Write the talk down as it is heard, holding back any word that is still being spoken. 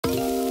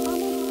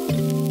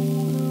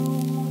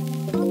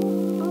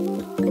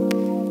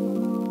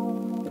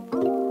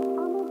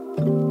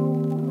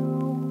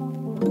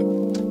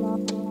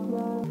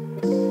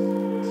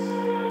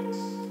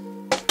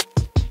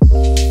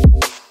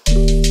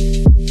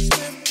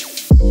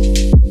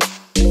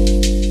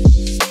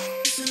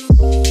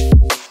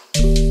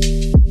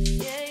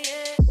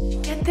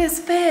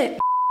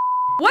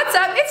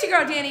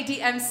girl Dani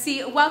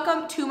DMC.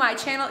 Welcome to my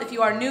channel if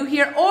you are new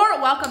here,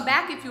 or welcome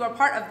back if you are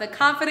part of the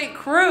Confident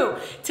crew.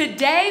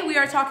 Today we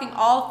are talking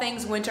all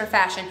things winter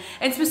fashion,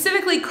 and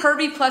specifically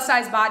curvy plus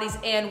size bodies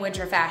and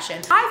winter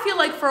fashion. I feel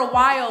like for a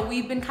while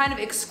we've been kind of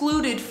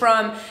excluded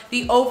from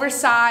the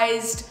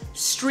oversized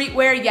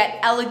streetwear yet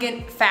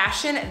elegant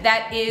fashion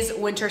that is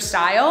winter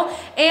style,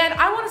 and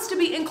I want us to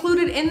be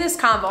included in this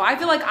convo. I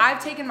feel like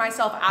I've taken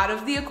myself out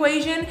of the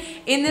equation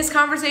in this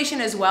conversation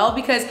as well,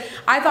 because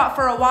I thought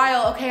for a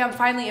while, okay, I'm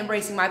finally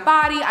embracing my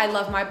body, I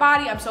love my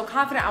body, I'm so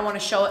confident, I want to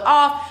show it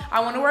off,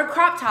 I want to wear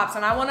crop tops,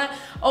 and I want to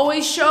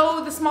always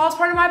show the smallest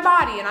part of my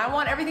body, and I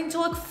want everything to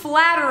look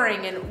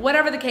flattering, and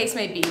whatever the case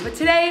may be. But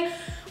today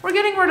we're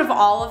getting rid of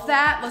all of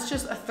that. Let's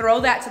just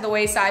throw that to the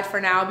wayside for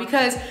now,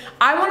 because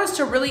I want us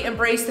to really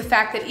embrace the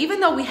fact that even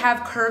though we have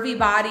curvy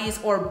bodies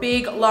or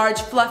big, large,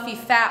 fluffy,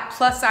 fat,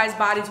 plus size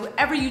bodies,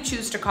 whatever you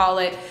choose to call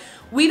it,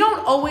 we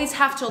don't always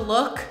have to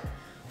look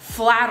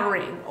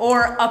flattering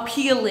or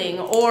appealing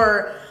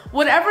or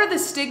whatever the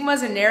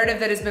stigmas and narrative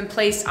that has been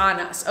placed on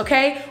us,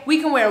 okay?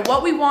 We can wear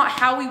what we want,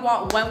 how we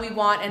want, when we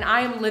want, and I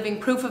am living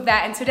proof of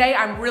that, and today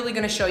I'm really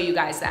gonna show you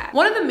guys that.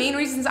 One of the main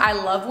reasons I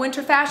love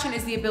winter fashion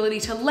is the ability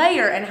to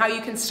layer and how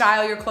you can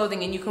style your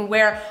clothing, and you can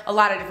wear a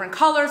lot of different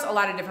colors, a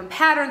lot of different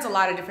patterns, a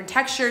lot of different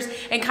textures,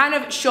 and kind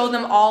of show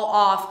them all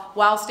off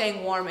while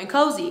staying warm and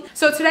cozy.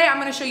 So today I'm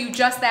gonna show you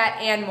just that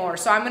and more.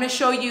 So I'm gonna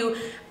show you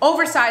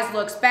oversized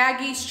looks,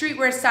 baggy,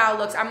 streetwear style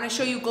looks. I'm gonna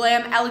show you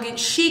glam, elegant,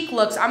 chic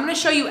looks. I'm gonna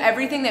show you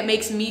everything that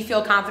makes me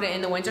feel confident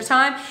in the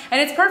wintertime. And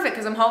it's perfect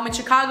because I'm home in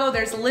Chicago.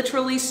 There's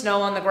literally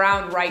snow on the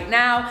ground right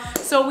now.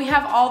 So we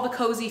have all the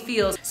cozy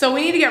feels. So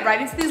we need to get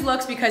right into these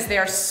looks because they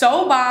are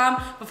so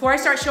bomb. Before I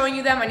start showing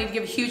you them, I need to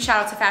give a huge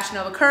shout out to Fashion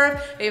Nova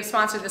Curve. They have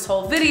sponsored this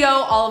whole video.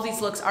 All of these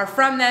looks are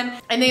from them.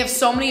 And they have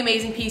so many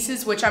amazing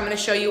pieces, which I'm gonna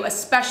show you,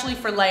 especially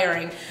for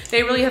layering.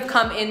 They really have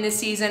come in this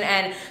season,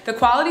 and the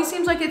quality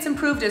seems like it's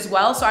improved as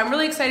well. So I'm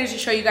really excited to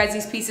show you guys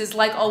these pieces.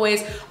 Like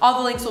always, all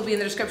the links will be in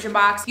the description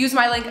box. Use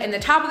my link in the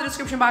top of the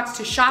description box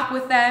to shop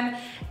with them.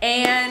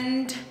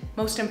 And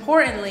most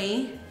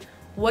importantly,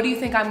 what do you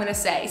think I'm gonna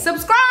say?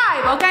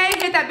 Subscribe, okay?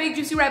 Hit that big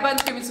juicy red button,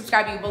 screaming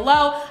subscribe you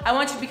below. I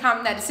want you to be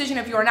confident in that decision.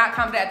 If you are not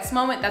confident at this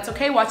moment, that's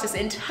okay. Watch this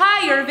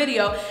entire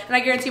video, and I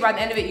guarantee by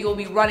the end of it, you will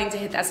be running to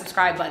hit that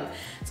subscribe button.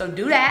 So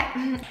do that,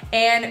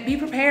 and be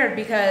prepared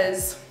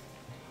because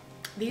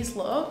these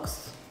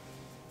looks,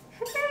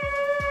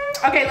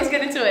 okay, let's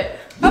get into it.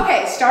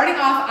 Okay, starting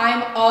off,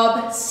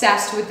 I'm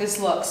obsessed with this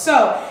look.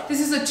 So this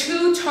is a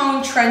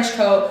two-tone trench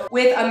coat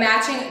with a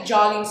matching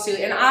jogging suit,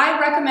 and I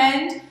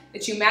recommend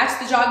that you match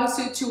the jogging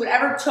suit to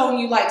whatever tone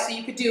you like. So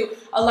you could do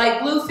a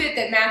light blue fit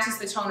that matches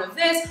the tone of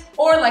this,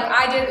 or like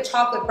I did, a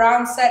chocolate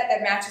brown set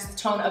that matches the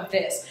tone of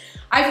this.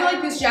 I feel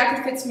like this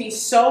jacket fits me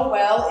so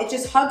well. It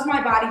just hugs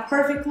my body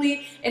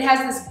perfectly. It has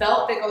this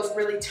belt that goes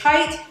really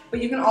tight,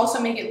 but you can also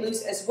make it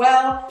loose as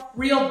well.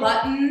 Real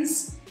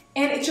buttons,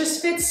 and it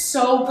just fits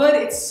so good.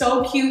 It's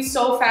so cute,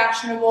 so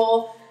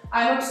fashionable.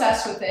 I'm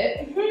obsessed with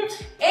it.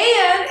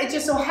 And it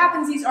just so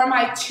happens these are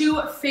my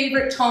two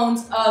favorite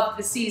tones of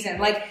the season.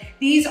 Like,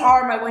 these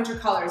are my winter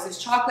colors. This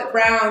chocolate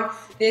brown,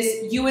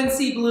 this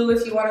UNC blue,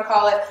 if you want to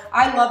call it.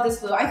 I love this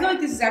blue. I feel like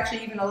this is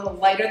actually even a little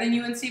lighter than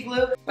UNC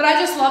blue, but I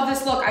just love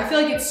this look. I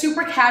feel like it's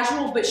super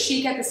casual but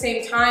chic at the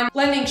same time,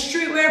 blending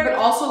streetwear but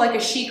also like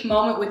a chic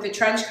moment with the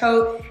trench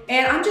coat.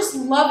 And I'm just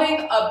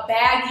loving a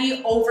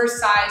baggy,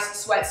 oversized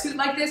sweatsuit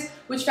like this,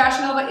 which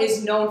Fashion Nova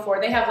is known for.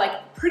 They have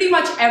like pretty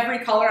much every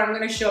color I'm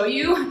gonna show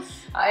you.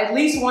 At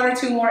least one or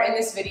two more in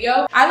this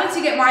video. I like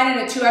to get mine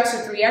in a 2X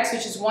or 3X,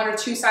 which is one or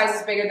two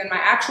sizes bigger than my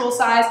actual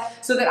size,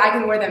 so that I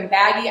can wear them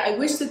baggy. I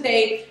wish that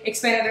they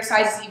expanded their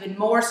sizes even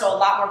more so a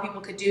lot more people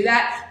could do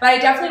that, but I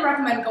definitely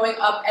recommend going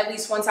up at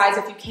least one size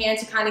if you can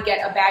to kind of get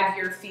a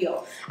baggier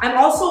feel. I'm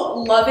also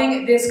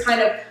loving this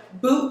kind of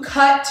boot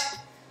cut,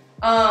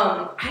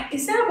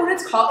 is that what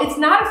it's called? It's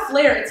not a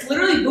flare, it's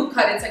literally boot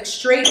cut. It's like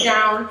straight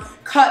down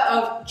cut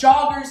of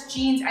joggers,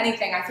 jeans,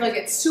 anything. I feel like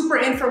it's super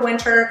in for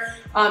winter.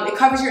 It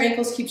covers your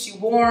ankles, keeps you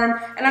warm,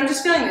 and I'm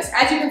just feeling this.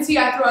 As you can see,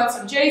 I threw on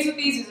some J's with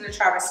these. These are the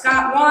Travis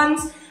Scott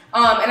ones.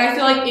 And I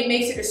feel like it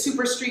makes it a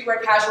super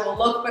streetwear casual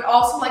look, but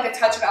also like a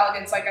touch of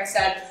elegance, like I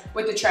said,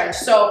 with the trench.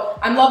 So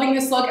I'm loving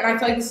this look, and I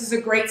feel like this is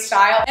a great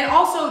style. And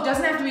also, it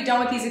doesn't have to be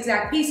done with these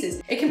exact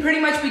pieces. It can pretty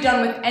much be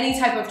done with any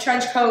type of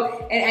trench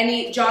coat and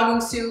any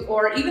jogging suit,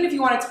 or even if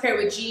you wanted to pair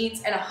it with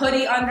jeans and a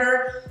hoodie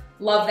under,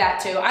 love that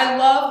too. I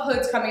love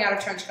hoods coming out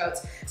of trench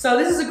coats. So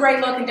this is a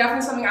great look and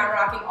definitely something I'm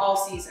rocking all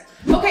season.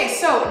 Okay,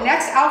 so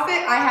next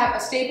outfit, I have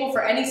a staple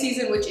for any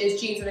season, which is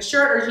jeans and a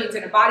shirt, or jeans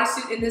and a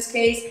bodysuit in this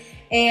case.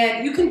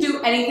 And you can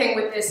do anything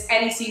with this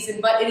any season,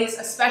 but it is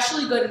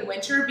especially good in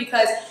winter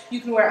because you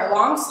can wear a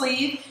long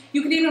sleeve.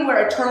 You can even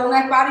wear a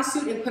turtleneck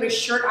bodysuit and put a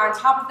shirt on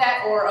top of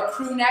that, or a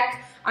crew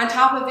neck on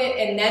top of it,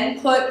 and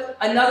then put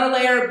another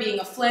layer being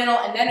a flannel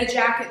and then a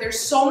jacket. There's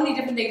so many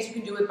different things you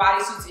can do with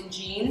bodysuits and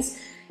jeans.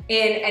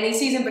 in any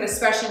season, but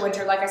especially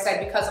winter, like I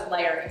said, because of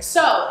layering.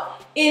 So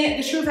in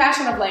the true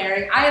fashion of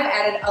layering, I have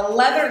added a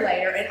leather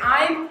layer, and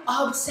I'm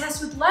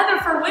obsessed with leather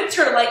for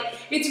winter. Like,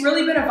 it's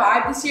really been a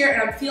vibe this year,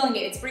 and I'm feeling it.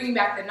 It's bringing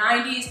back the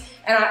 90s,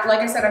 and like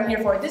I said, I'm here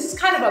for it. This is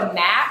kind of a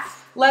matte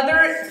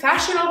leather.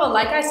 Fashion Nova,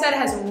 like I said,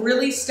 has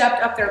really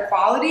stepped up their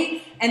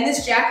quality, and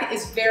this jacket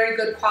is very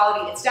good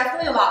quality. It's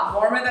definitely a lot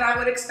warmer than I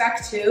would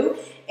expect too,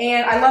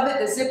 and I love it.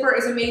 The zipper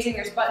is amazing.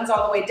 There's buttons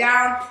all the way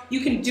down.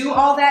 You can do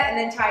all that and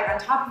then tie it on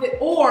top of it,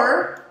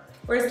 or,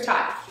 where's the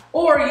tie?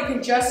 Or you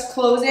can just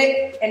close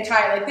it and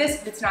tie it like this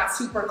if it's not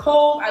super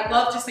cold. I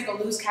love just like a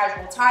loose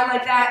casual tie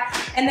like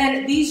that. And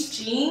then these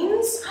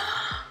jeans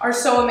are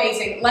so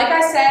amazing. Like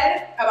I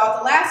said about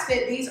the last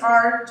fit, these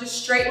are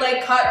just straight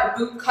leg cut or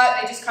boot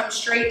cut. They just come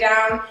straight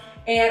down,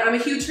 and I'm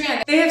a huge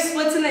fan. They have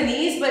splits in the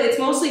knees, but it's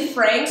mostly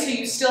fraying, so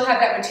you still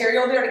have that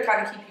material there to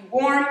kind of keep you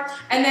warm.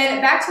 And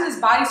then back to this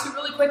bodysuit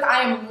really quick.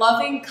 I am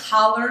loving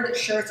collared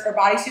shirts or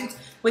bodysuits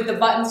with the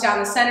buttons down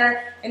the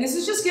center, and this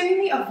is just giving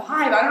me a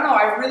vibe. I don't know,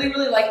 I really,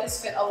 really like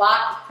this fit a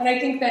lot, and I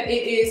think that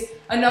it is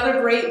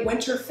another great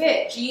winter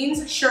fit.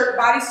 Jeans, shirt,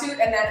 bodysuit,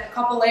 and then a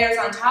couple layers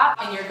on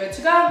top, and you're good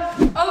to go.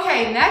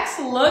 Okay, next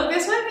look.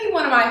 This might be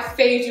one of my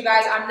faves, you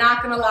guys. I'm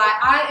not gonna lie.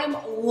 I am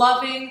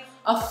loving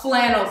a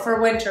flannel for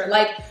winter.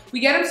 Like, we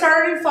get them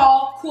started in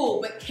fall,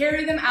 cool, but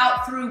carry them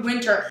out through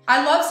winter.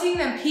 I love seeing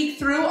them peek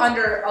through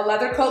under a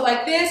leather coat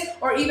like this,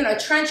 or even a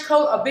trench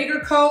coat, a bigger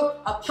coat,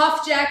 a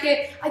puff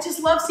jacket. I just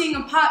love seeing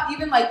them pop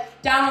even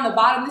like down on the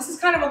bottom. This is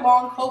kind of a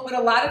long coat, but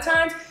a lot of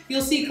times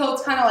you'll see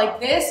coats kind of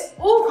like this.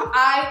 Ooh,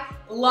 I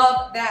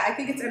love that. I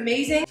think it's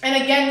amazing.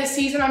 And again, this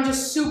season, I'm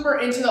just super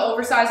into the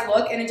oversized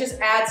look, and it just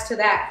adds to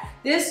that.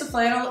 This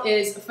flannel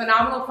is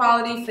phenomenal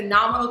quality,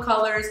 phenomenal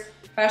colors.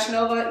 Fashion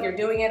Nova, you're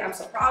doing it. I'm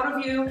so proud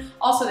of you.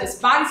 Also,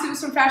 this bodysuit is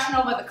from Fashion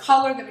Nova. The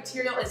color, the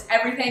material is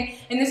everything.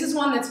 And this is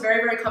one that's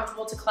very, very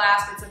comfortable to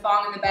clasp. It's a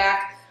thong in the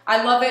back.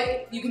 I love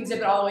it. You can zip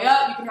it all the way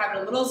up. You can have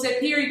it a little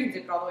zip here. You can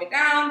zip it all the way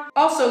down.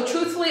 Also,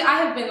 truthfully, I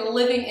have been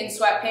living in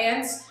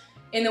sweatpants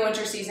in the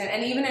winter season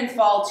and even in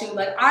fall too.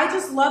 Like, I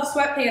just love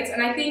sweatpants,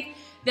 and I think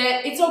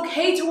that it's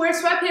okay to wear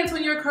sweatpants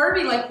when you're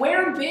curvy. Like,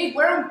 wear them big,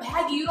 wear them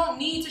baggy. You don't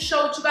need to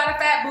show that you got a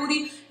fat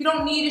booty. You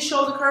don't need to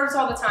show the curves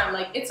all the time.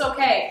 Like, it's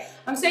okay.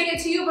 I'm saying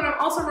it to you, but I'm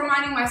also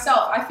reminding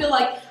myself. I feel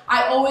like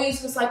I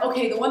always was like,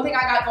 okay, the one thing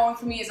I got going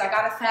for me is I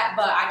got a fat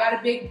butt, I got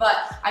a big butt,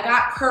 I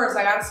got curves,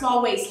 I got a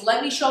small waist.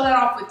 Let me show that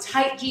off with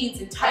tight jeans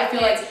and tight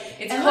pants.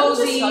 It's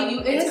cozy,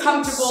 it's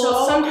comfortable.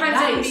 So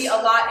sometimes it can be a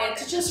lot, and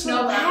to just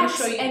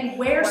relax and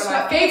wear one of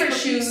my favorite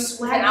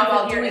shoes. And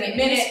I'll do it in a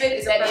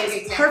minute. That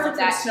is perfect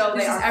for snow.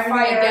 They are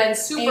everything again,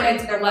 super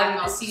into the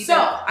leather this season.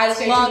 So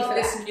I love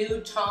this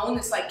nude tone,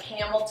 this like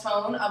camel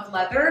tone of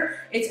leather.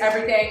 It's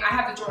everything. I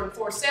have the Jordan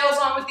 4 sales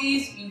on with these.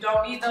 You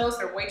don't need those,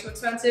 they're way too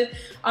expensive.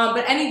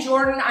 But any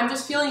Jordan, I'm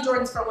just feeling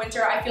Jordans for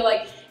winter. I feel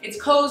like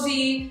it's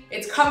cozy,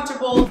 it's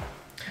comfortable.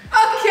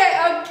 Okay.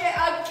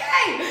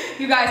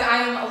 You guys, I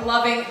am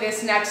loving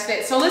this next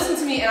fit. So listen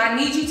to me, and I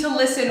need you to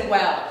listen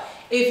well.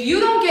 If you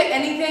don't get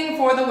anything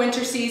for the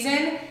winter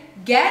season,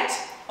 get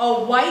a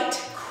white,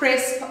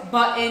 crisp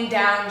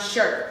button-down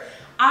shirt.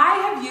 I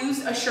have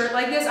used a shirt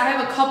like this. I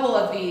have a couple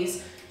of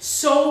these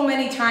so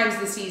many times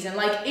this season.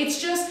 Like, it's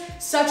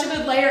just such a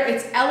good layer.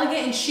 It's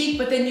elegant and chic,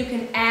 but then you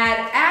can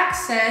add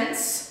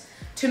accents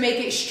to make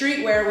it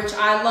streetwear, which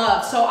I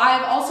love. So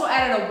I've also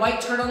added a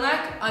white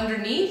turtleneck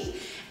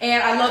underneath,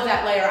 and I love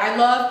that layer. I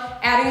love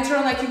adding a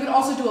turtleneck. You could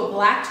also do a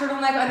black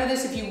turtleneck under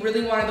this if you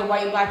really wanted the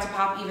white and black to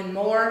pop even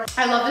more.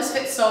 I love this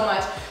fit so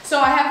much. So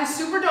I have this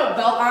super dope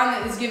belt on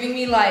that is giving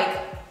me like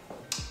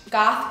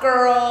goth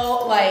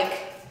girl,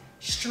 like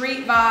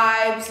street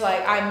vibes.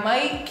 Like, I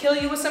might kill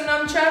you with some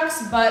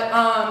nunchucks, but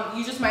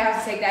you just might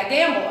have to take that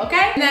gamble,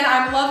 okay? And then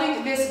I'm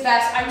loving this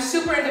vest. I'm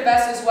super into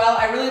vests as well.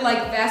 I really like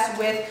vests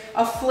with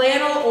a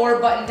flannel or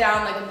button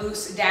down, like a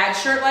loose dad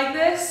shirt like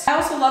this. I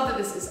also love that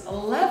this is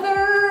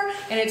leather,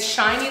 and it's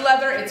shiny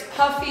leather, it's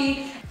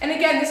puffy. And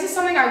again, this is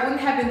something I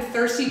wouldn't have been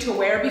thirsty to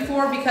wear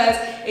before because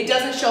it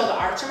doesn't show the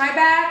arch of my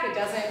back. It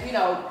doesn't, you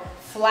know,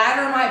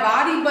 flatter my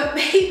body, but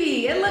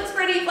baby, it looks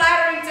pretty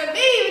flattering to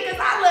me because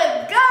I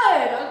look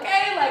good,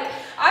 okay? Like,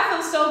 I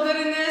feel so good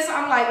in this.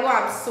 I'm like,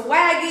 well, I'm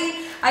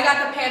swaggy. I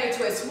got the Panda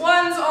Twist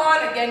ones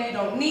on. Again, you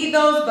don't need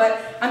those,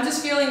 but I'm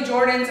just feeling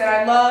Jordans, and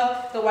I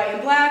love the white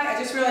and black. I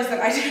just realized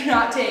that I did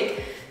not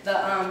take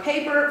the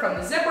paper from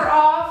the zipper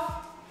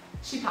off.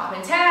 She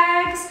popping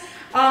tags.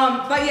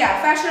 But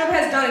yeah, Fashion Nova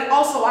has done it.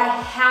 Also, I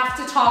have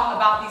to talk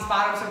about these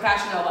bottoms from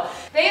Fashion Nova.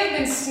 They have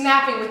been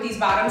snapping with these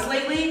bottoms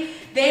lately.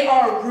 They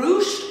are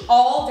ruched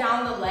all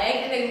down the leg,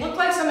 and they look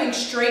like something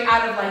straight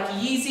out of like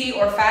Yeezy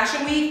or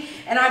Fashion Week,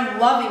 and I'm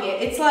loving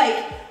it. It's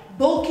like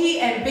bulky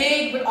and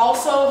big, but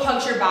also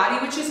hugs your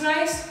body, which is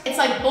nice. It's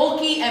like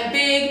bulky and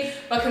big,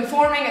 but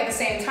conforming at the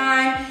same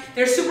time.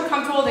 They're super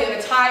comfortable. They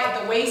have a tie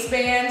at the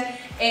waistband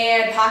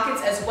and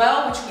pockets as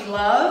well, which we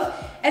love.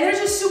 And they're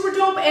just super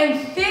dope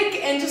and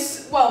thick and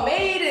just well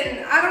made,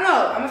 and I don't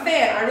know, I'm a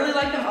fan. I really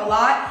like them a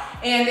lot,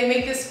 and they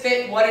make this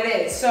fit what it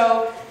is.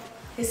 So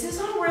This is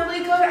a really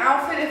good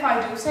outfit if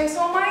I do say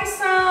so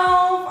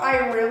myself.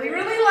 I really,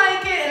 really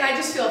like it, and I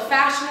just feel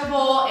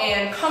fashionable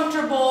and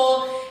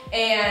comfortable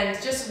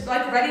and just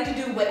like ready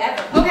to do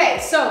whatever. Okay,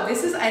 so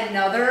this is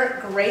another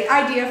great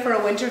idea for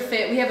a winter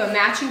fit. We have a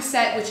matching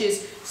set which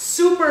is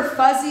super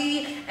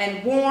fuzzy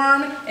and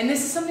warm, and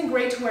this is something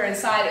great to wear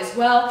inside as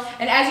well.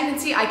 And as you can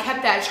see, I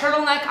kept that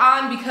turtleneck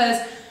on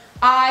because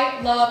I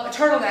love a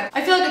turtleneck.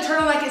 I feel like a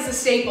turtleneck is a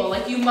staple.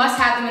 Like, you must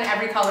have them in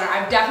every color.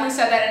 I've definitely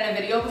said that in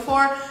a video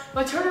before,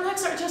 but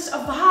turtlenecks are just a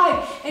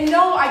vibe. And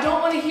no, I don't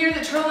want to hear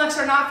that turtlenecks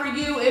are not for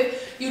you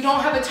if you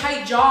don't have a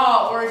tight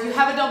jaw or if you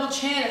have a double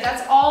chin.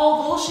 That's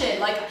all bullshit.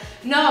 Like,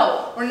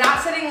 no, we're not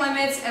setting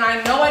limits, and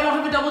I know I don't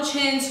have a double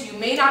chin, so you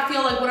may not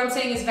feel like what I'm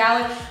saying is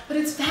valid, but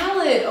it's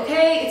valid,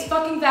 okay? It's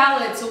fucking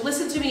valid, so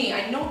listen to me.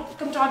 I know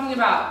what I'm talking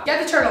about.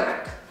 Get the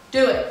turtleneck.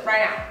 Do it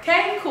right now,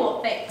 okay?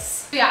 Cool,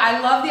 thanks. Yeah, I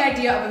love the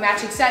idea of a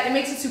matching set. It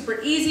makes it super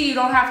easy. You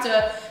don't have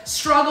to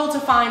struggle to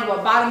find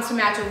what bottoms to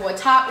match with what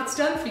top. It's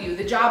done for you.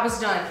 The job is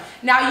done.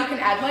 Now you can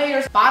add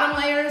layers, bottom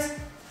layers,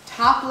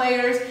 top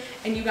layers,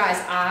 and you guys,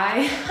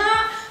 I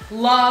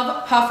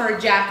love puffer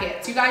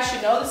jackets. You guys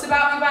should know this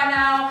about me by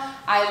now.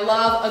 I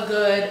love a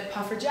good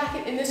puffer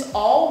jacket in this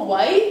all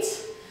white.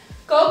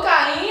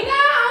 Cocaina,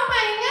 oh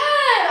my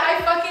God.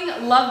 I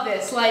fucking love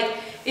this. Like,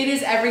 it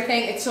is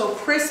everything. It's so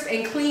crisp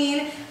and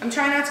clean. I'm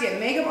trying not to get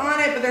makeup on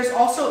it, but there's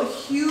also a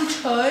huge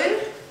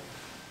hood.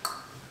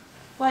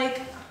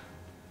 Like,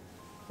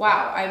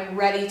 wow, I'm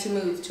ready to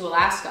move to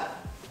Alaska,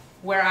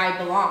 where I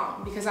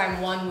belong, because I'm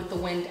one with the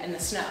wind and the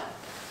snow.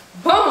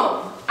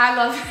 Boom! I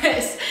love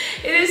this.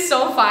 It is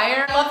so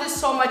fire. I love this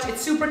so much.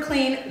 It's super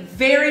clean,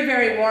 very,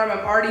 very warm. I'm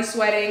already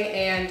sweating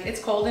and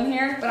it's cold in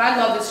here, but I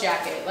love this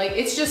jacket. Like,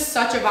 it's just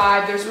such a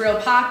vibe. There's real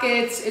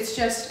pockets. It's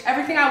just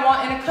everything I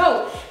want in a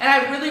coat. And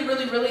I really,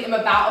 really, really am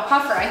about a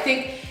puffer. I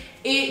think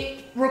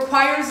it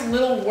requires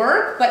little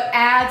work, but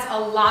adds a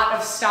lot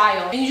of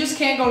style. And you just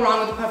can't go wrong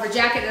with a puffer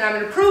jacket. And I'm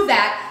gonna prove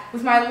that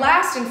with my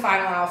last and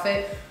final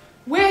outfit,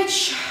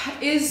 which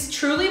is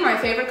truly my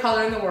favorite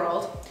color in the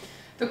world.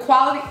 The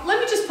quality,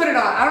 let me just put it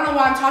on. I don't know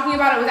why I'm talking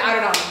about it without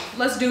it on.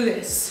 Let's do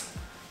this.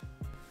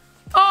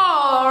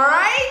 All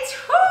right,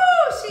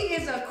 woo, she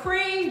is a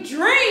cream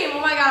dream. Oh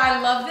my God, I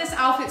love this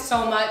outfit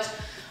so much.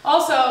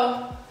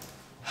 Also,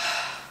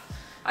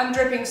 I'm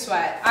dripping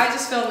sweat. I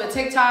just filmed a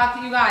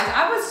TikTok. You guys,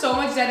 I put so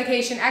much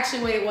dedication.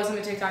 Actually, wait, it wasn't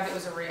a TikTok, it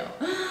was a reel.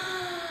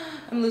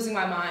 I'm losing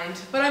my mind.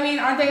 But I mean,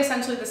 aren't they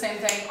essentially the same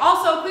thing?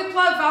 Also, quick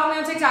plug, follow me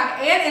on TikTok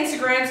and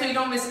Instagram so you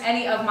don't miss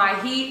any of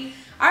my heat.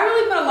 I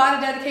really put a lot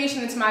of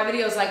dedication into my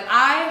videos. Like,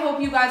 I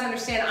hope you guys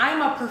understand,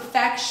 I'm a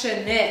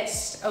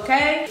perfectionist,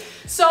 okay?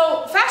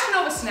 So, Fashion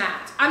Nova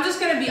snapped. I'm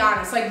just gonna be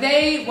honest. Like,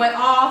 they went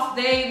off,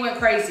 they went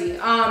crazy.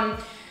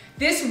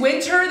 This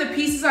winter, the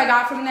pieces I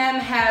got from them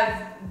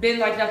have been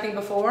like nothing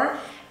before,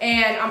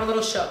 and I'm a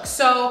little shook.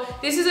 So,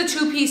 this is a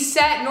two-piece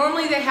set.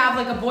 Normally, they have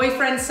like a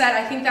boyfriend set.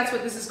 I think that's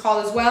what this is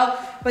called as well,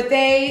 but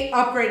they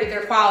upgraded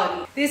their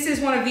quality. This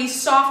is one of the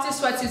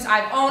softest sweatsuits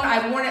I've owned.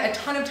 I've worn it a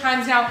ton of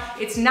times now.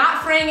 It's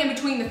not fraying in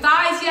between the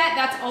thighs yet.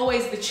 That's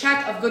always the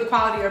check of good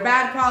quality or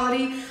bad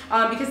quality,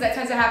 because that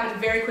tends to happen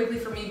very quickly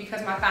for me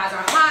because my thighs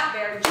are hot,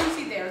 they're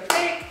juicy, they're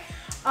thick.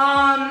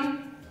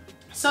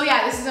 So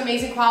yeah, this is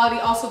amazing quality.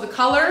 Also the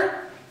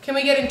color, can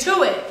we get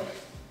into it?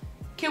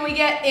 Can we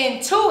get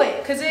into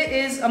it? Because it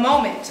is a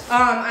moment.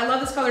 I love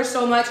this color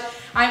so much.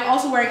 I'm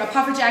also wearing a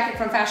puffer jacket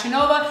from Fashion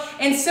Nova,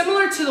 and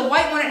similar to the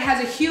white one, it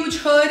has a huge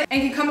hood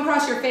and can come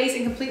across your face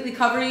and completely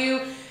cover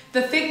you.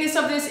 The thickness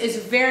of this is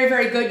very,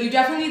 very good. You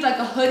definitely need like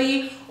a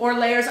hoodie or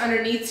layers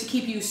underneath to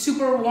keep you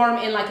super warm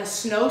in like a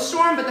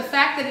snowstorm, but the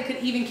fact that it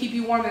could even keep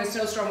you warm in a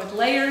snowstorm with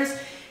layers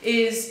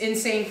is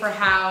insane for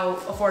how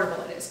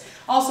affordable it is.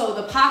 Also,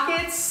 the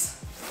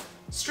pockets,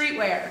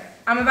 streetwear.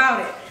 I'm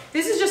about it.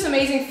 This is just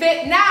amazing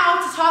fit.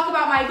 Now to talk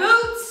about my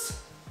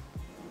boots.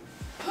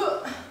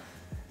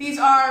 These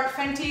are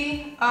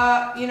Fenty,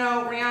 you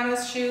know,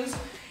 Rihanna's shoes,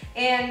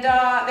 and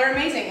they're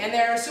amazing, and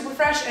they're super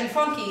fresh and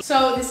funky.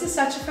 So this is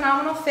such a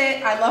phenomenal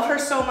fit. I love her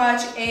so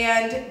much,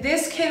 and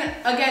this can,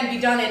 again,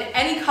 be done in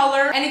any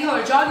color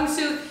jogging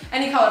suit,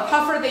 any color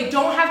puffer. They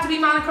don't have to be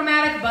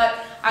monochromatic, but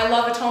I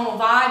love a tonal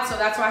vibe, so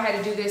that's why I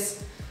had to do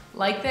this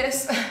like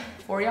this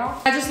for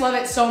y'all. I just love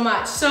it so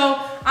much. So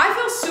I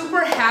feel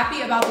super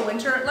happy about the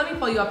winter. Let me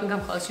pull you up and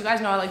come close. You guys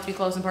know I like to be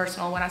close and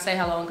personal when I say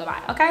hello and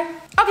goodbye, okay?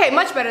 Okay,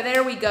 much better.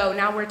 There we go.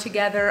 Now we're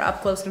together,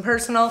 up close and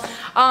personal.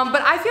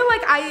 But I feel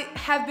like I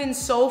have been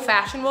so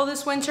fashionable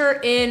this winter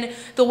in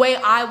the way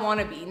I want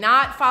to be.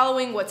 Not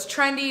following what's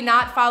trendy,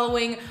 not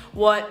following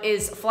what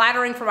is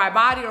flattering for my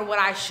body or what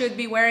I should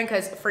be wearing,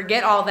 because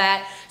forget all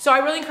that. So I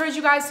really encourage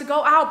you guys to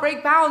go out,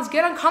 break bounds,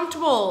 get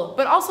uncomfortable,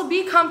 but also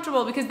be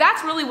comfortable, because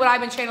that's really what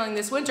I've been channeling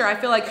this winter. I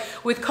feel like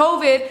with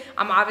COVID,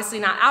 I'm obviously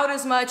not out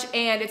as much,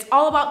 and it's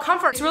all about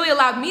comfort. It's really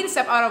allowed me to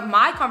step out of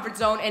my comfort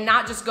zone and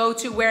not just go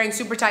to wearing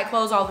super tight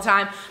clothes all the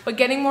time, but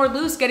getting more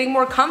loose, getting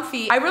more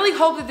comfy. I really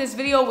hope that this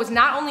video was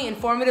not only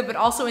informative, but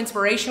also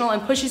inspirational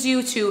and pushes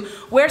you to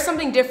wear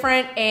something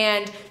different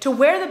and to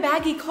wear the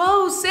baggy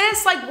clothes,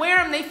 sis. Like, wear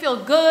them, they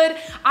feel good.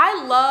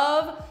 I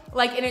love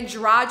like an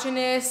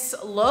androgynous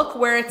look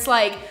where it's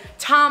like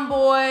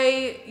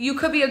tomboy, you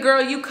could be a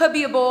girl, you could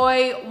be a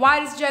boy, why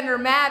does gender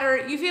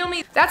matter? You feel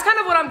me? That's kind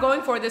of what I'm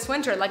going for this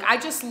winter. Like, I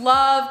just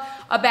love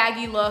a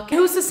baggy look.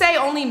 Who's to say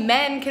only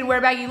men can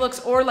wear baggy looks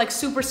or like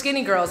super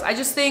skinny girls? I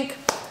just think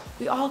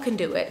we all can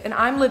do it, and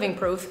I'm living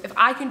proof. If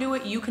I can do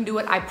it, you can do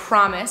it, I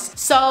promise.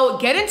 So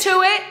get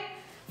into it.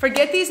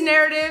 Forget these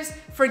narratives,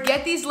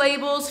 forget these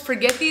labels,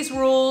 forget these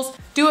rules.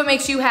 Do what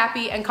makes you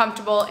happy and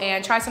comfortable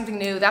and try something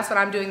new. That's what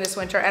I'm doing this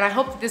winter. And I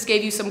hope that this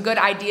gave you some good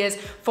ideas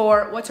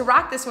for what to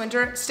rock this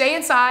winter. Stay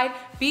inside,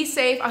 be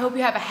safe. I hope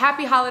you have a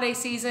happy holiday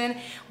season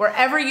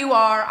wherever you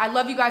are. I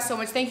love you guys so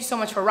much. Thank you so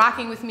much for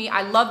rocking with me.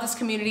 I love this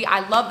community.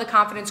 I love the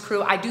Confidence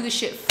Crew. I do this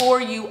shit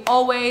for you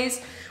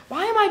always.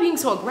 Why am I being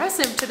so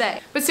aggressive today?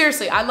 But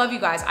seriously, I love you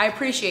guys. I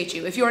appreciate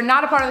you. If you are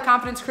not a part of the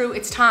Confidence Crew,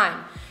 it's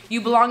time. You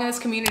belong in this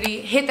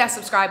community. Hit that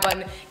subscribe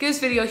button. Give this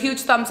video a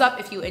huge thumbs up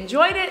if you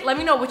enjoyed it. Let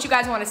me know what you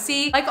guys want to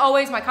see. Like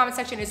always, my comment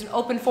section is an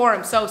open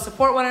forum, so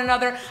support one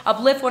another,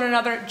 uplift one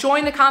another,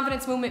 join the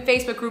Confidence Movement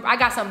Facebook group. I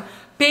got some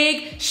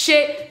big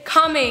shit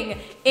coming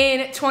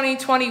in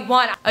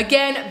 2021.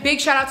 Again, big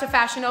shout out to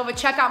Fashion Nova.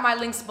 Check out my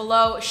links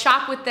below.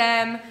 Shop with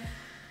them.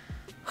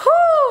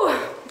 Whew.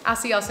 I'll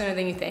see y'all sooner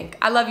than you think.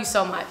 I love you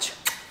so much.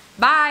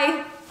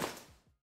 Bye.